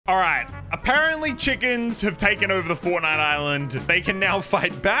All right. Apparently chickens have taken over the Fortnite island. They can now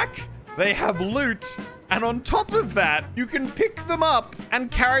fight back. They have loot. And on top of that, you can pick them up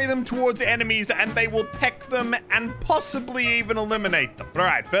and carry them towards enemies and they will peck them and possibly even eliminate them. All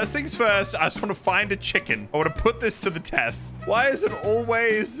right, first things first, I just want to find a chicken. I want to put this to the test. Why is it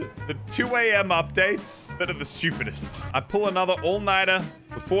always the 2 a.m. updates that are the stupidest? I pull another all-nighter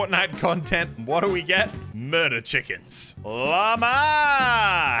for Fortnite content. What do we get? Murder chickens. Llama!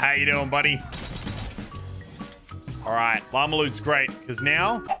 How you doing, buddy? All right, llama loot's great because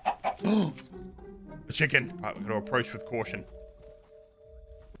now... The chicken. All right, we're going to approach with caution.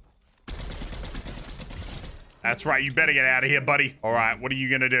 That's right. You better get out of here, buddy. All right, what are you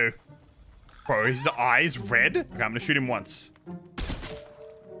going to do? Bro, his eyes red? Okay, I'm going to shoot him once.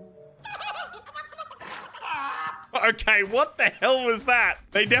 Okay, what the hell was that?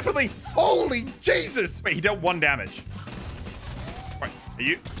 They definitely... Holy Jesus! Wait, he dealt 1 damage. Wait, are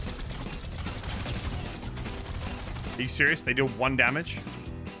you... Are you serious? They deal 1 damage?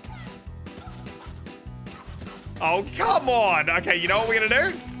 Oh, come on. Okay, you know what we're going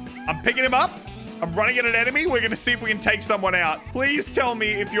to do? I'm picking him up. I'm running at an enemy. We're going to see if we can take someone out. Please tell me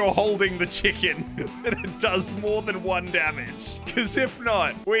if you're holding the chicken that it does more than 1 damage. Because if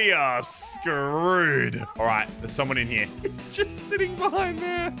not, we are screwed. All right, there's someone in here. He's just sitting behind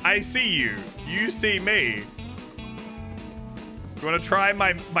there. I see you. You see me. You want to try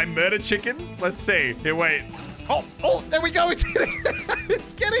my murder chicken? Let's see. Here, wait. Oh, there we go. It's getting it.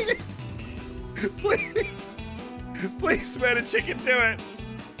 It's getting it. Please. Please, murder chicken, do it.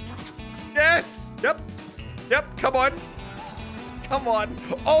 Yes. Yep. Come on. Come on.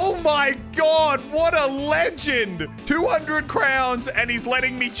 Oh my God. What a legend. 200 crowns and he's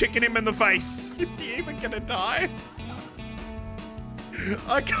letting me chicken him in the face. Is he even going to die?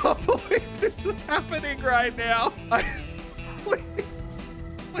 I can't believe this is happening right now. Please.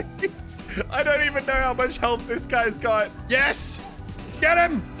 I don't even know how much health this guy's got. Yes. Get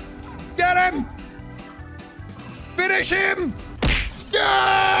him. Get him. Finish him!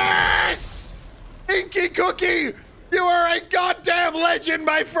 Yes! Inky Cookie! You are a goddamn legend,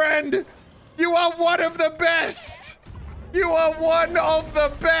 my friend! You are one of the best! You are one of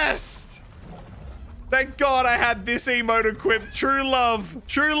the best! Thank God I had this emote equipped. True love.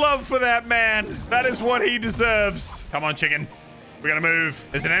 True love for that man. That is what he deserves. Come on, chicken. We're gonna move.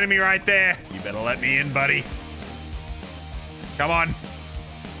 There's an enemy right there. You better let me in, buddy. Come on.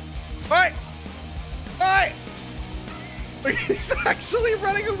 Hey! Hey! Look, he's actually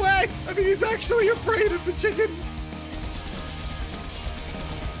running away. I mean, he's actually afraid of the chicken.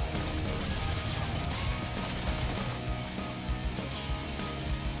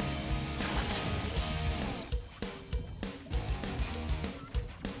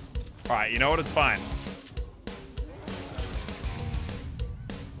 All right, you know what? It's fine.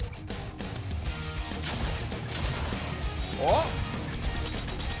 Oh!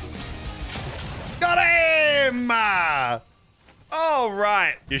 Got him! All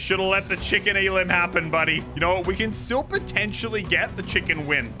right. You should have let the chicken elim happen, buddy. You know what? We can still potentially get the chicken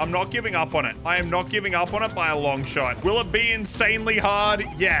win. I'm not giving up on it. I am not giving up on it by a long shot. Will it be insanely hard?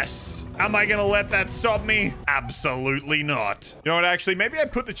 Yes. Am I going to let that stop me? Absolutely not. You know what? Actually, maybe I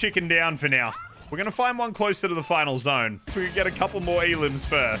put the chicken down for now. We're going to find one closer to the final zone. We can get a couple more elims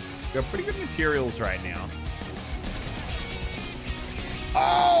first. We have pretty good materials right now.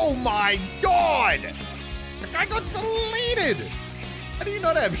 Oh my God! The guy got deleted! How do you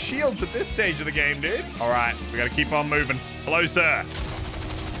not have shields at this stage of the game, dude? All right, we gotta keep on moving. Hello, sir.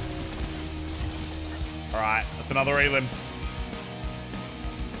 All right, that's another elim.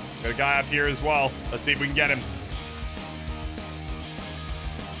 Got a guy up here as well. Let's see if we can get him.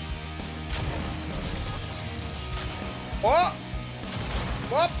 Oh!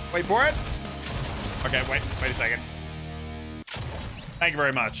 Whoop! Wait for it. Okay, wait a second. Thank you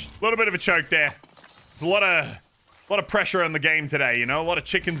very much. A little bit of a choke there. There's a lot of pressure on the game today, you know? A lot of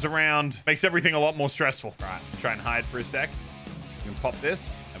chickens around. Makes everything a lot more stressful. All right, try and hide for a sec. We can pop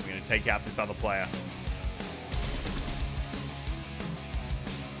this, and we're going to take out this other player.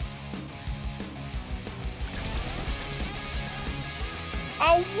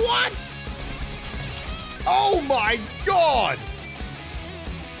 Oh, what? Oh, my God!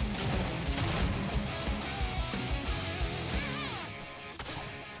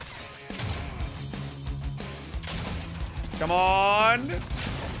 Come on. All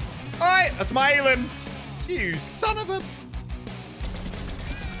right, that's my elim. You son of a...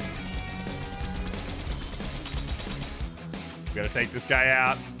 We gotta take this guy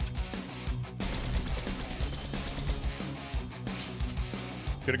out.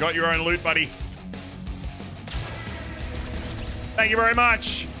 Could have got your own loot, buddy. Thank you very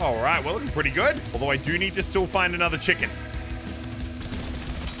much. All right, we're looking pretty good. Although I do need to still find another chicken.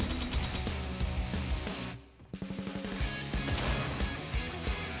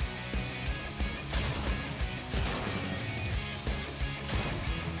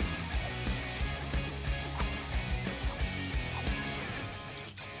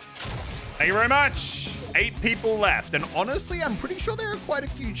 Thank you very much. 8 people left. And honestly, I'm pretty sure there are quite a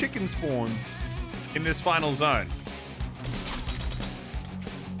few chicken spawns in this final zone.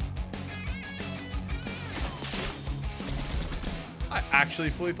 I actually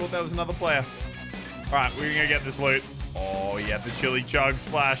fully thought that was another player. All right, we're gonna get this loot. Oh, yeah, the chili chug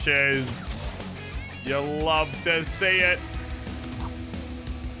splashes. You love to see it.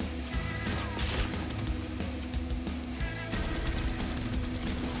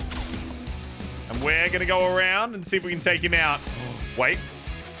 And we're gonna go around and see if we can take him out. Wait,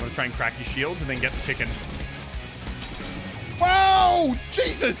 I'm gonna try and crack his shields and then get the chicken. Whoa,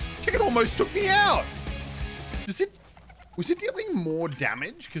 Jesus! Chicken almost took me out. Was it dealing more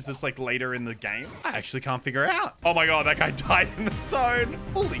damage because it's like later in the game? I actually can't figure out. Oh my God, that guy died in the zone.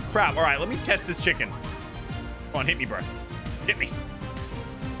 Holy crap. All right, let me test this chicken. Come on, hit me, bro. Hit me.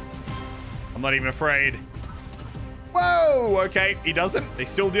 I'm not even afraid. Whoa, okay, he doesn't. They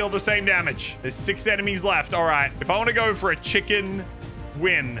still deal the same damage. There's 6 enemies left. All right, if I want to go for a chicken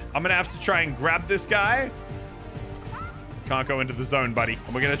win, I'm gonna have to try and grab this guy. Can't go into the zone, buddy.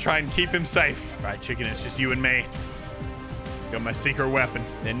 And we're gonna try and keep him safe. All right, chicken, it's just you and me. Got my secret weapon.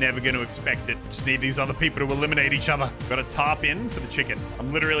 They're never gonna expect it. Just need these other people to eliminate each other. Got to tarp in for the chicken.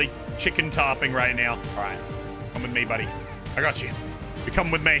 I'm literally chicken tarping right now. All right, come with me, buddy. I got you. You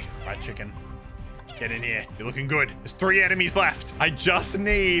come with me. All right, chicken. Get in here. You're looking good. There's 3 enemies left. I just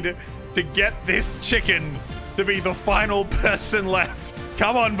need to get this chicken to be the final person left.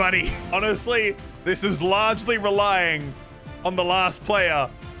 Come on, buddy. Honestly, this is largely relying on the last player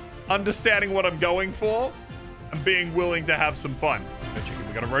understanding what I'm going for and being willing to have some fun. Go, chicken.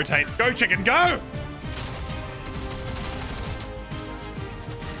 We gotta rotate. Go, chicken. Go!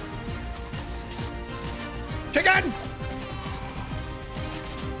 Chicken!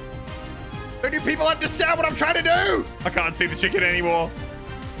 Do people understand what I'm trying to do? I can't see the chicken anymore.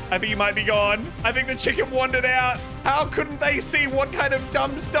 I think he might be gone. I think the chicken wandered out. How couldn't they see what kind of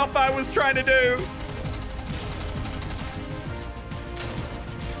dumb stuff I was trying to do?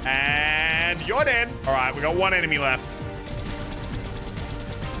 And you're dead. All right, we got 1 enemy left.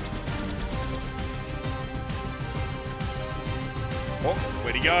 Oh,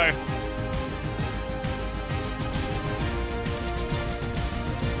 where'd he go?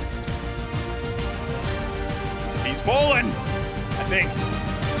 He's fallen, I think.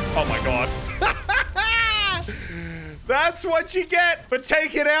 Oh my God. That's what you get for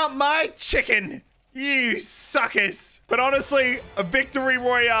taking out my chicken. You suckers. But honestly, a victory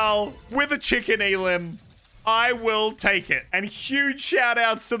royale with a chicken elim, I will take it. And huge shout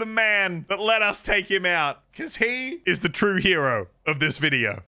outs to the man that let us take him out, because he is the true hero of this video.